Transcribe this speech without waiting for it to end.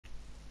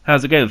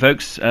How's it going,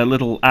 folks? A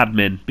little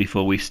admin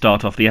before we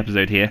start off the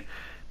episode here.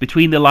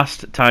 Between the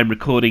last time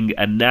recording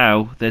and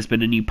now, there's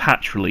been a new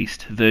patch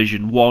released,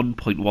 version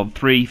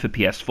 1.13 for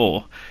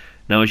PS4.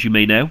 Now, as you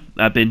may know,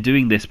 I've been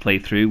doing this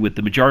playthrough with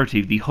the majority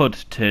of the HUD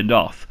turned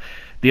off.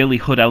 The only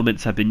HUD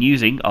elements I've been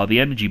using are the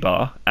energy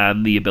bar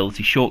and the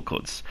ability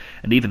shortcuts,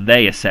 and even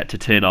they are set to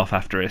turn off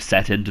after a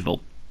set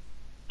interval.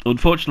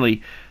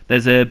 Unfortunately,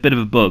 there's a bit of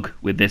a bug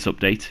with this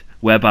update,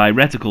 whereby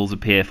reticles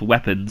appear for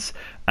weapons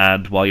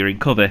and while you're in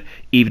cover,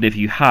 even if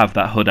you have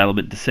that HUD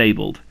element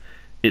disabled.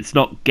 It's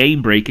not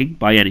game-breaking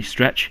by any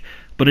stretch,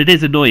 but it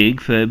is annoying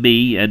for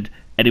me and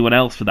anyone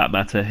else for that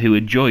matter who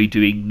enjoy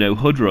doing no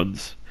HUD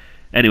runs.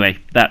 Anyway,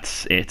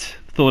 that's it.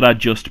 Thought I'd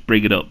just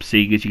bring it up,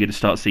 seeing as you're going to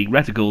start seeing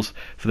reticles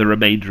for the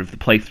remainder of the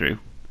playthrough.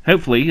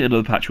 Hopefully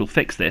another patch will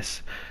fix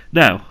this.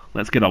 Now,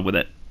 let's get on with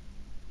it.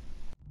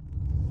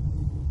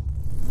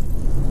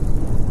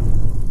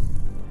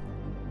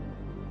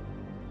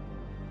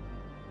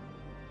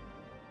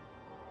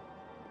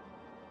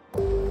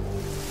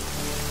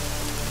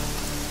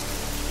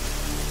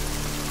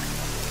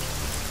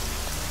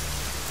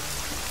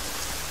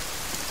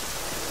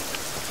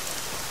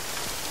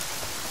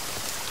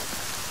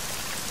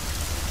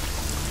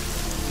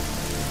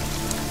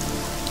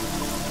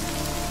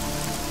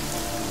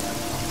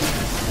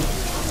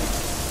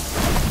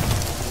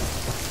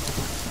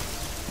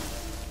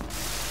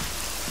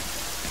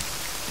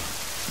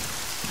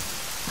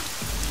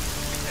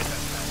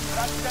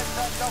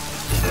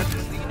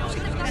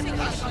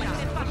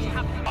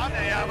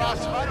 Pane, já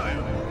vás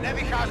varuju.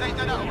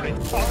 Nevycházejte na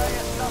ulici. Tohle je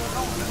stav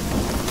nouze.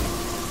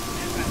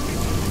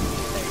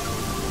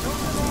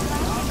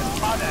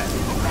 Pane,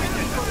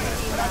 uklidněte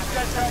se.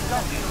 Vraťte se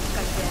dovnitř.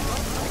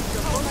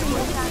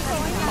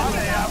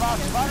 Pane, já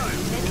vás varuju.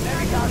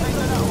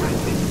 Nevycházejte na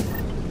ulici.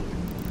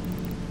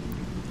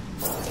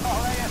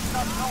 Tohle je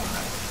stav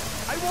nouze.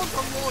 I want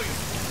a lawyer.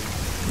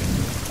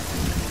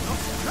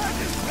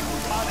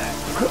 Pane,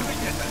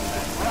 uklidněte se.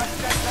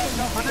 Vraťte se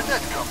dovnitř.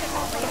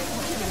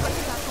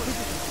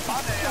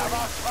 Pane, já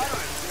vás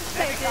varuju.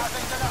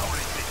 Nevycházejte na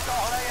ulici.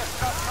 Tohle je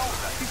stav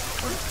nouze.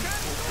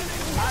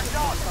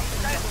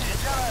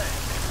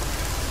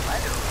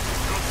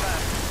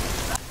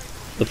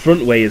 The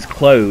front way is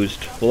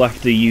closed. We'll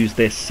have to use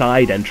this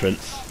side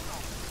entrance.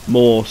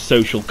 More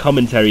social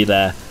commentary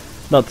there.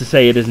 Not to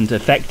say it isn't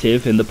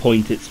effective in the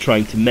point it's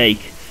trying to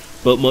make,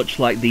 but much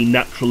like the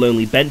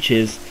natural-only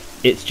benches,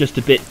 it's just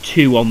a bit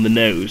too on the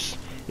nose.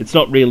 It's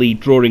not really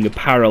drawing a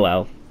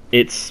parallel.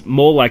 It's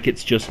more like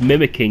it's just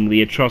mimicking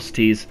the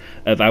atrocities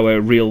of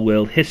our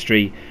real-world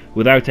history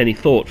without any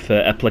thought for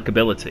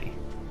applicability.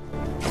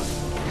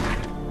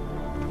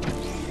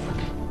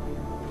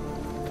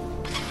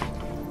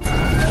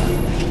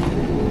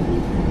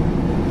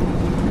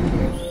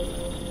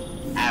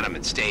 Adam,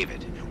 it's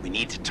David. We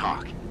need to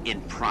talk.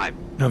 In private.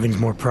 Nothing's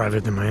more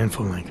private than my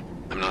info-link.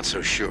 I'm not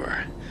so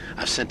sure.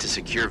 I've sent a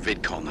secure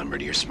vid-call number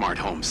to your smart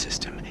home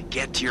system.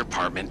 Get to your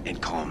apartment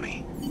and call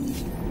me.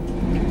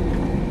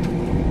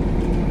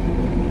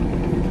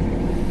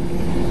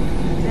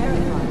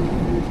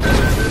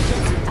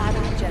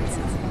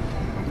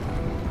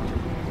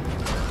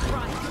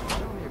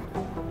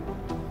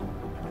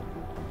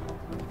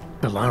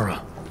 Delara,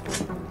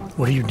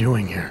 what are you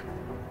doing here?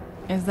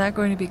 Is that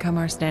going to become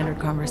our standard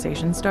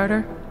conversation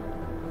starter?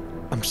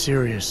 I'm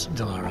serious,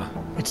 Delara.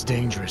 It's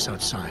dangerous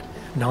outside.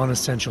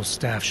 Non-essential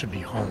staff should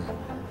be home.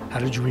 How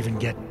did you even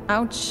get...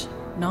 Ouch.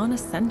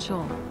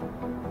 Non-essential.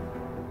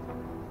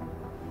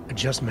 I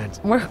just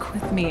meant... Work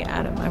with me,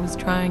 Adam. I was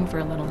trying for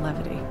a little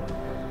levity.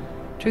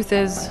 Truth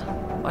is,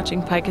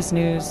 watching Picus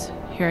News,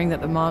 hearing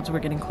that the mobs were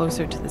getting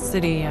closer to the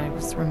city, I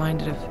was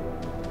reminded of...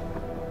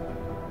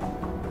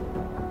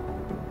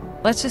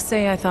 Let's just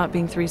say I thought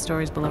being 3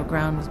 stories below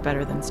ground was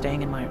better than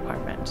staying in my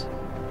apartment.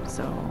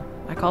 So,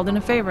 I called in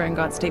a favor and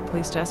got state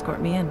police to escort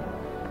me in.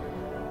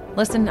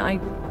 Listen, I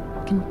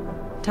can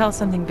tell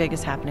something big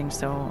is happening,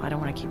 so I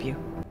don't want to keep you.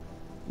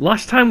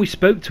 Last time we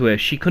spoke to her,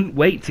 she couldn't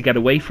wait to get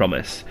away from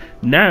us.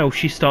 Now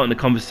she's starting a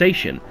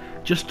conversation.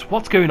 Just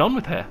what's going on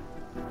with her?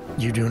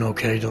 You doing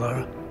okay,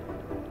 Delara?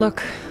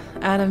 Look,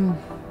 Adam,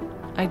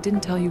 I didn't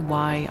tell you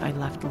why I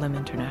left Lim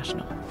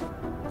International.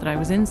 That I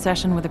was in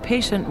session with a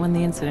patient when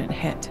the incident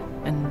hit,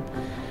 and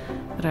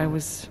that I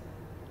was...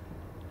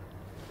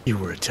 You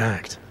were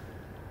attacked.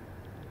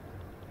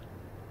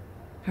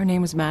 Her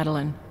name was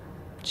Madeline.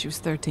 She was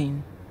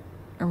 13.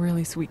 A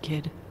really sweet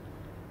kid.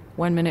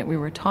 One minute we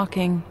were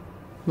talking,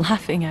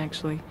 laughing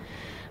actually,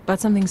 about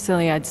something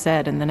silly I'd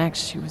said, and the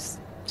next she...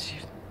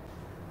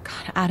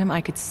 God, Adam, I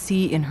could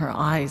see in her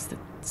eyes that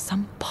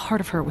some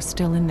part of her was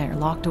still in there,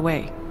 locked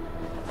away.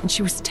 And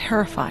she was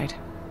terrified.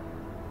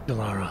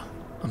 Delara,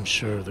 I'm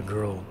sure the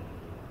girl...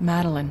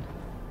 Madeline.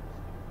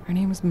 Her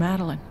name was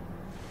Madeline.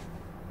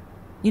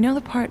 You know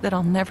the part that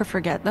I'll never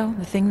forget, though?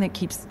 The thing that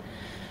keeps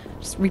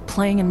just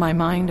replaying in my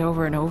mind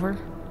over and over?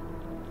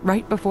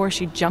 Right before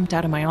she jumped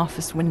out of my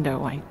office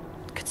window, I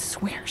could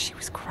swear she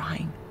was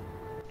crying.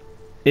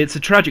 It's a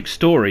tragic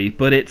story,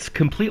 but it's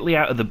completely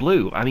out of the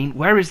blue. I mean,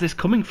 where is this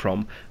coming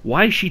from?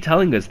 Why is she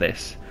telling us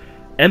this?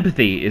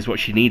 Empathy is what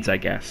she needs, I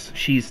guess.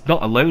 She's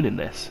not alone in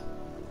this.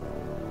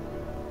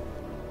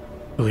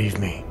 Believe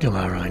me,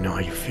 Dilara, I know how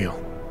you feel.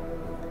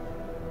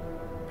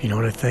 You know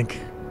what I think?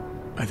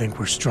 I think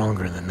we're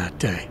stronger than that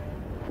day.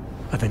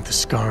 I think the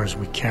scars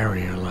we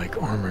carry are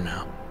like armor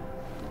now.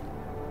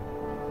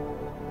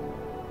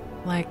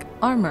 Like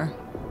armor?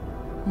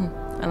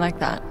 I like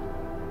that.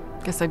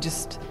 Guess I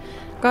just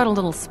got a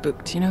little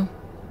spooked, you know?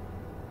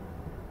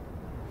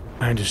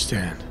 I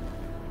understand.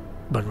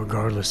 But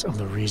regardless of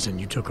the reason,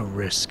 you took a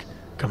risk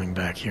coming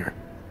back here.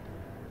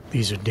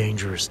 These are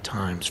dangerous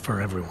times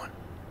for everyone.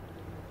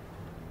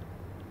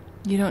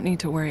 You don't need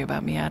to worry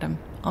about me, Adam.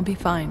 I'll be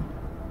fine.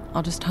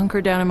 I'll just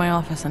hunker down in my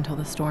office until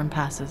the storm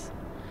passes.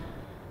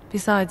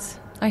 Besides,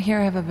 I hear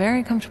I have a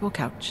very comfortable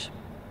couch.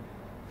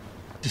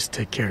 Just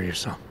take care of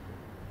yourself.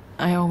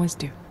 I always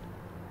do.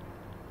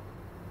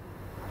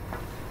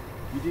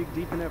 You dig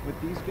deep enough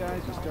with these guys,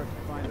 you start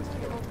to find us.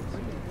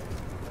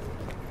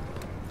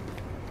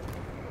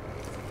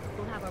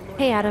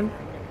 Hey, Adam.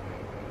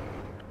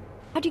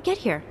 How'd you get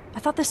here? I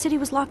thought the city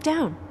was locked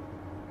down.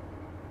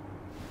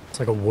 It's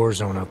like a war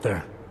zone out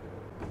there.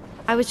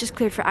 I was just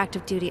cleared for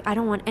active duty. I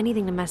don't want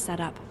anything to mess that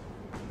up.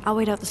 I'll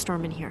wait out the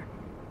storm in here.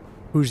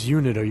 Whose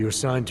unit are you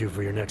assigned to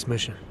for your next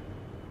mission?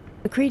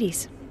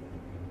 McCready's.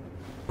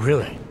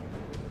 Really?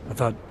 I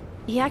thought...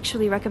 He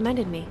actually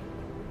recommended me.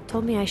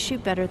 Told me I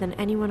shoot better than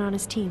anyone on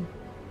his team.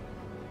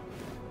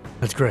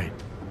 That's great.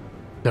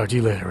 Talk to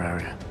you later,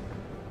 Arya.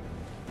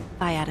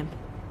 Bye, Adam.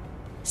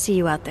 See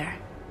you out there.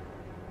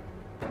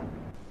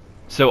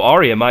 So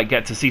Arya might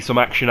get to see some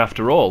action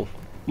after all.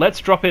 Let's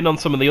drop in on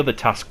some of the other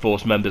task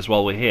force members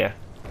while we're here.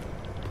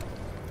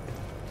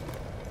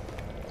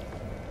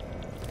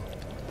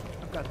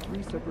 I've got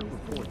 3 separate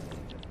reports.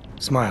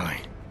 Smiley,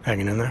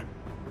 hanging in there?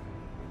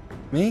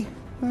 Me?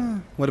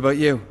 What about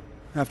you?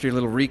 After your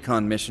little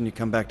recon mission, you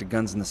come back to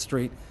guns in the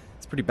street.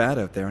 It's pretty bad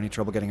out there. Any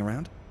trouble getting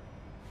around?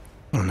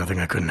 Oh, nothing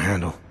I couldn't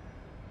handle.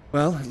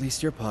 Well, at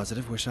least you're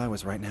positive. Wish I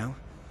was right now.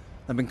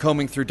 I've been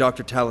combing through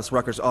Dr. Talis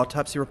Rucker's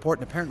autopsy report,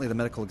 and apparently the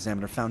medical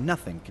examiner found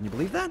nothing. Can you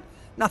believe that?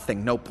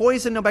 Nothing. No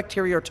poison, no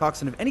bacteria or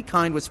toxin of any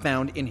kind was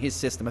found in his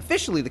system.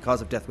 Officially, the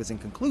cause of death was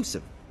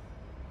inconclusive.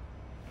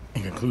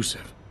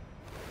 Inconclusive?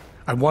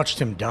 I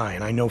watched him die,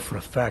 and I know for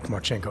a fact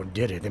Marchenko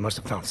did it. They must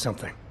have found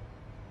something.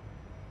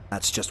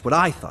 That's just what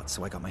I thought,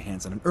 so I got my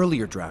hands on an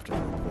earlier draft of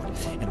the report.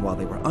 And while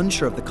they were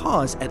unsure of the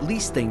cause, at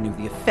least they knew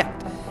the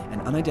effect. An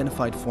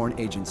unidentified foreign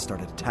agent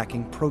started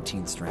attacking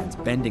protein strands,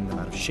 bending them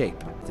out of shape.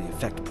 The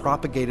effect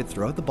propagated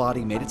throughout the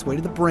body, made its way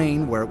to the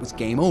brain, where it was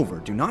game over.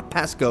 Do not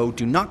pass go,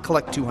 do not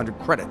collect 200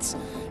 credits.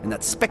 And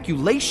that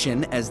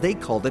speculation, as they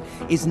called it,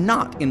 is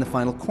not in the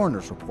final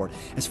coroner's report.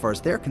 As far as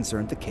they're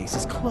concerned, the case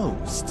is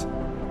closed.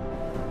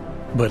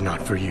 But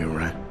not for you,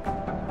 right?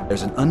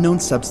 There's an unknown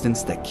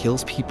substance that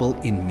kills people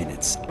in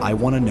minutes. I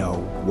want to know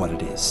what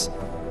it is.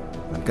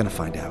 I'm gonna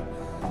find out.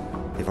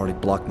 They've already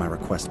blocked my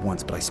request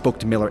once, but I spoke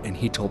to Miller and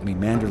he told me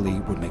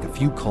Manderley would make a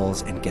few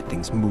calls and get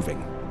things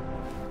moving.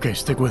 Okay,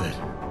 stick with it.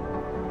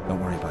 Don't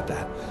worry about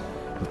that.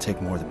 It'll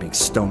take more than being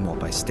stonewalled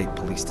by state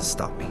police to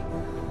stop me.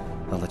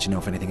 I'll let you know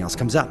if anything else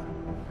comes up.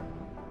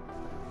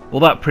 Well,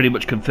 that pretty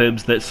much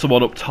confirms that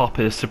someone up top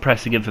is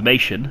suppressing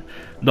information.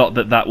 Not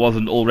that that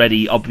wasn't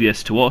already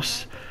obvious to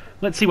us.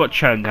 Let's see what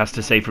Chang has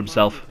to say for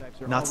himself.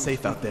 Not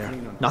safe out there.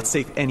 Not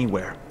safe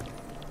anywhere.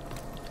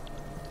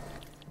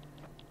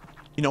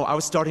 You know, I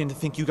was starting to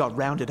think you got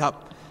rounded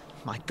up.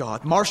 My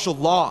God, martial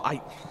law.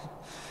 I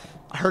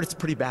heard it's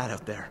pretty bad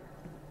out there.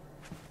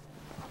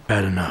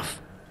 Bad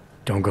enough.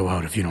 Don't go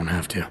out if you don't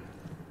have to.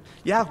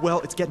 Yeah, well,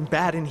 it's getting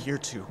bad in here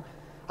too.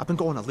 I've been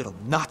going a little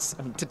nuts.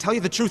 I mean, to tell you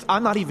the truth,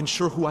 I'm not even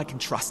sure who I can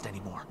trust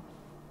anymore.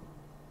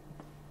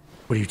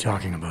 What are you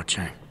talking about,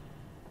 Chang?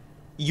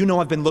 You know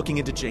I've been looking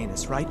into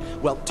Janus, right?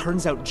 Well,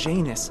 turns out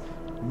Janus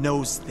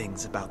knows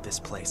things about this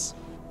place.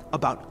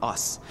 About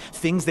us.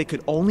 Things they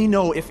could only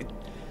know if...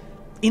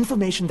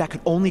 Information that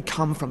could only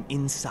come from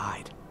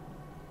inside.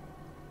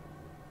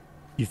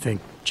 You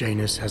think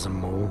Janus has a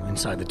mole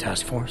inside the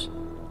task force?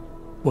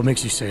 What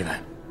makes you say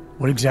that?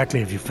 What exactly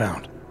have you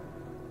found?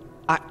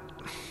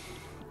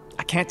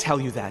 I can't tell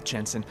you that,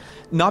 Jensen.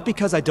 Not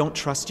because I don't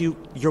trust you.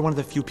 You're one of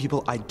the few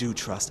people I do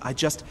trust. I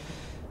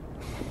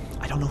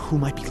don't know who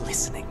might be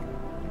listening.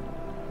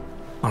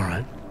 All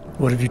right.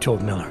 What have you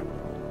told Miller?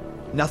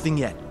 Nothing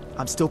yet.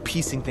 I'm still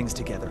piecing things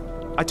together.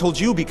 I told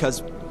you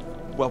because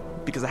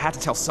I had to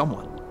tell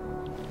someone.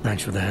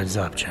 Thanks for the heads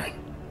up, Chang.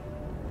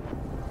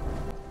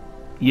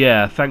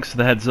 Yeah, thanks for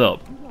the heads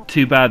up.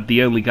 Too bad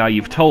the only guy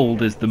you've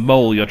told is the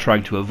mole you're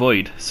trying to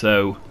avoid,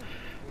 so...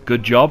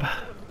 good job.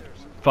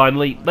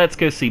 Finally, let's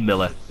go see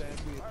Miller.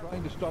 We are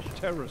trying to stop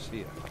terrorists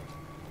here.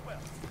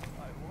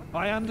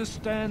 I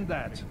understand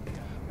that,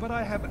 but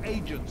I have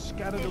agents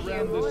scattered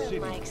around the city.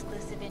 My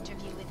exclusive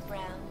interview with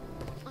Brown.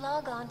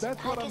 Log on to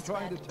That's what I'm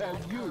trying to tell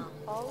you.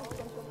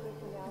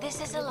 This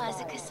is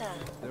Eliza Cassan,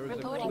 There is a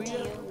reporting to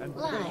clear you and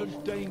live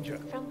present danger.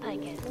 from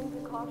Picus.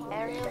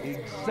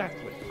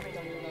 Exactly.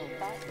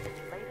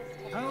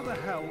 How the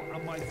hell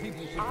are my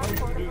people supposed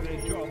to do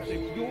their jobs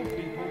if your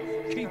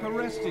people keep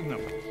arresting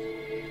them?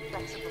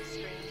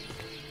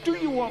 Do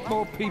you want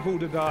more people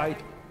to die?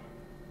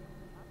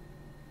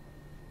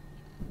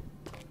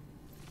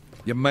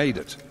 You made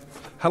it.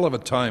 Hell of a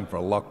time for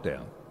a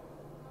lockdown.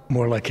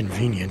 More like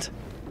convenient,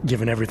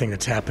 given everything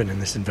that's happened in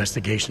this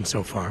investigation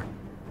so far.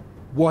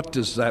 What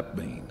does that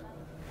mean?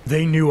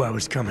 They knew I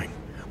was coming.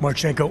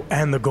 Marchenko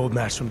and the gold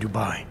mask from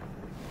Dubai.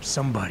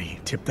 Somebody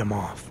tipped them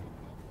off.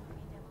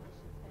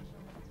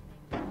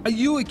 Are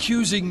you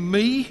accusing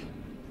me?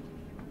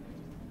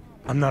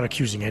 I'm not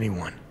accusing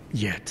anyone,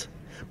 yet.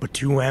 But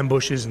 2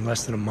 ambushes in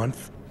less than a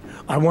month?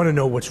 I want to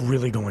know what's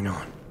really going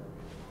on.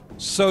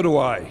 So do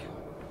I.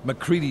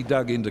 McCready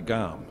dug into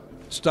GARM.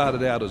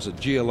 Started out as a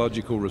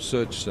geological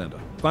research center,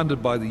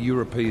 funded by the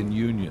European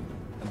Union,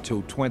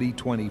 until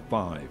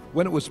 2025,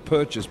 when it was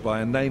purchased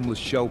by a nameless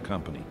shell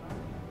company.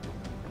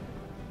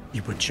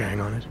 You put Chang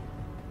on it?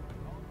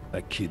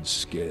 That kid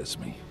scares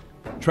me.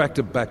 Tracked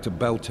it back to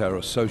Bell Tower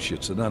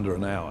Associates in under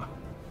an hour.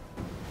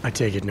 I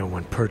take it no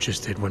one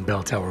purchased it when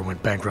Bell Tower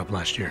went bankrupt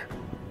last year.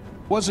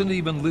 Wasn't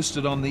even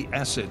listed on the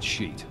asset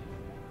sheet.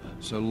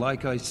 So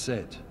like I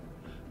said,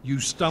 you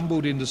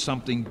stumbled into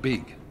something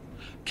big.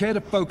 Care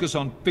to focus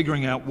on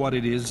figuring out what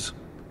it is?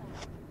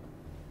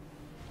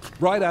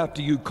 Right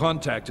after you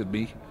contacted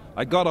me,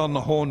 I got on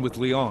the horn with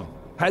Lyon.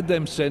 Had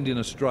them send in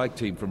a strike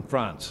team from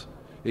France.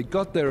 It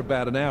got there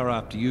about an hour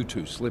after you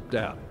two slipped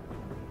out.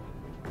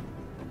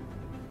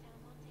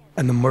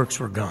 And the mercs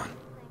were gone.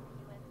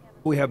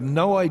 We have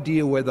no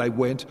idea where they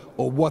went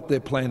or what they're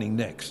planning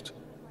next.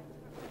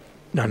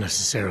 Not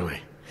necessarily.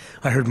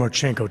 I heard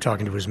Marchenko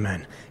talking to his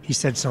men. He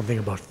said something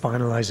about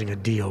finalizing a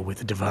deal with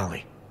the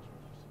Diwali.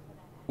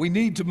 We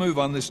need to move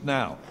on this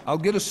now. I'll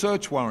get a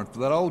search warrant for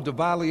that old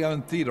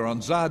Diwali-owned theater on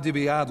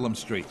Zardibi Adlam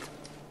Street.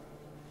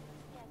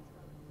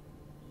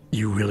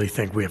 You really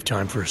think we have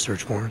time for a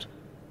search warrant?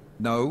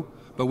 No,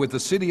 but with the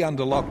city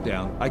under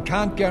lockdown, I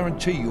can't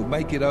guarantee you'll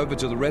make it over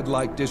to the red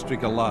light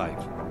district alive.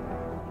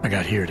 I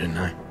got here, didn't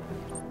I?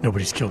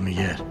 Nobody's killed me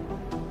yet.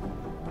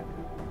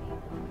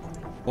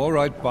 All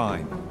right,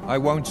 fine. I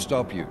won't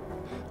stop you.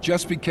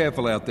 Just be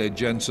careful out there,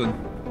 Jensen.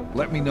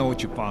 Let me know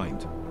what you find.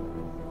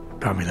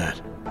 Copy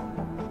that.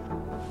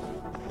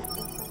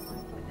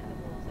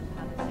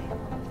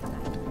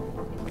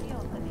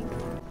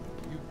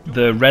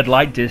 The red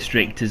light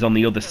district is on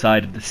the other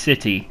side of the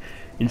city.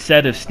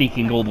 Instead of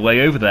sneaking all the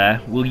way over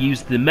there, we'll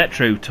use the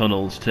metro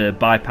tunnels to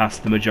bypass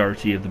the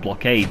majority of the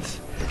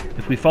blockades.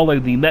 If we follow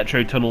the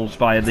metro tunnels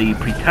via the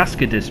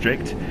Prikaska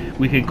district,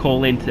 we can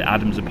call into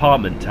Adam's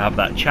apartment to have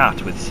that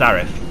chat with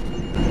Sarif.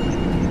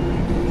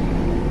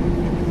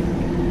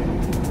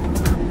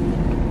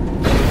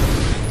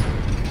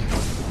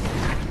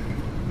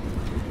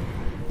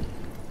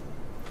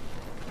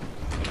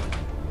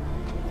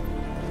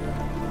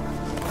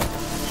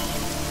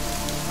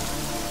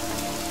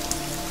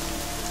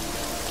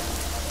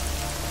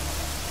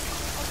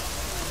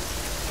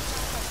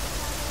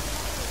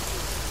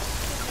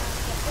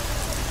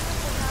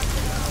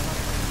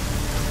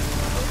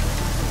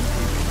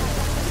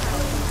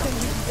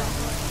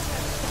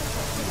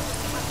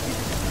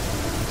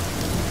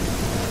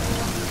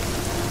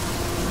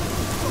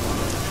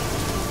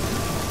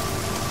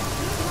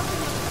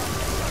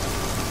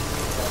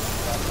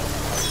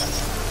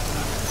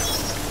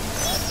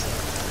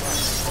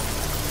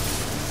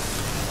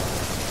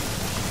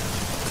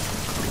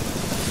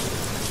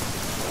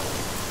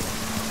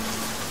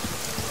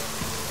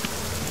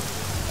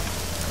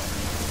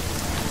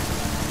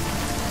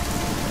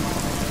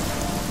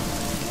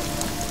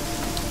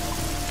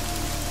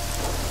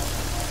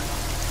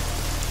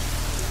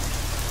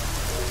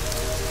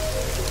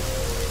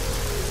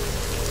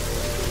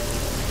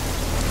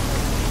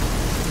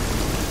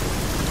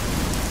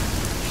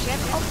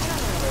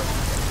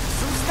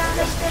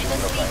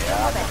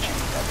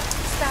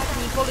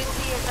 Státní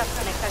policie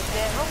zatkne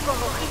každého,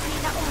 koho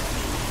chytí na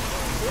ulicích.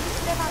 Byli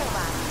jste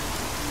varováni.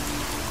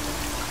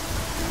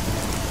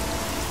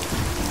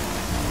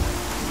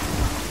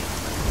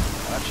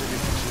 Radši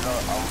bych přidal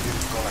audio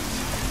v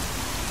kolekci.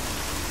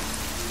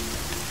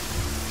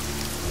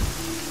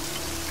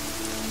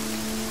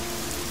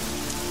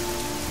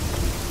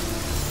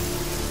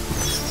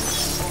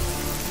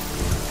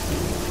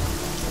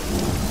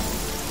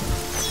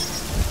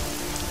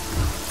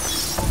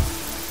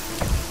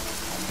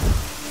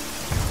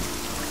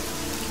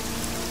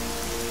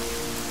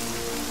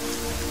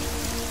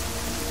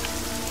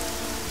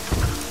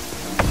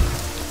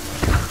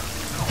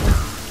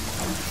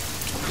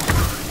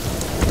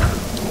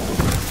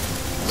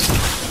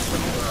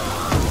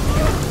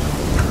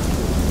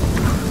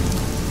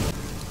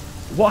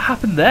 What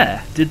happened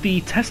there? Did the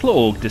Tesla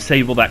org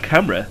disable that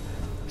camera?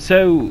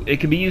 So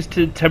it can be used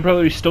to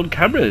temporarily stun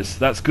cameras.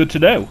 That's good to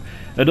know.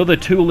 Another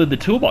tool in the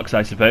toolbox,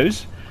 I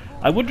suppose.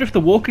 I wonder if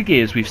the walker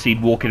gears we've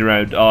seen walking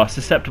around are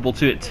susceptible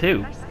to it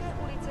too.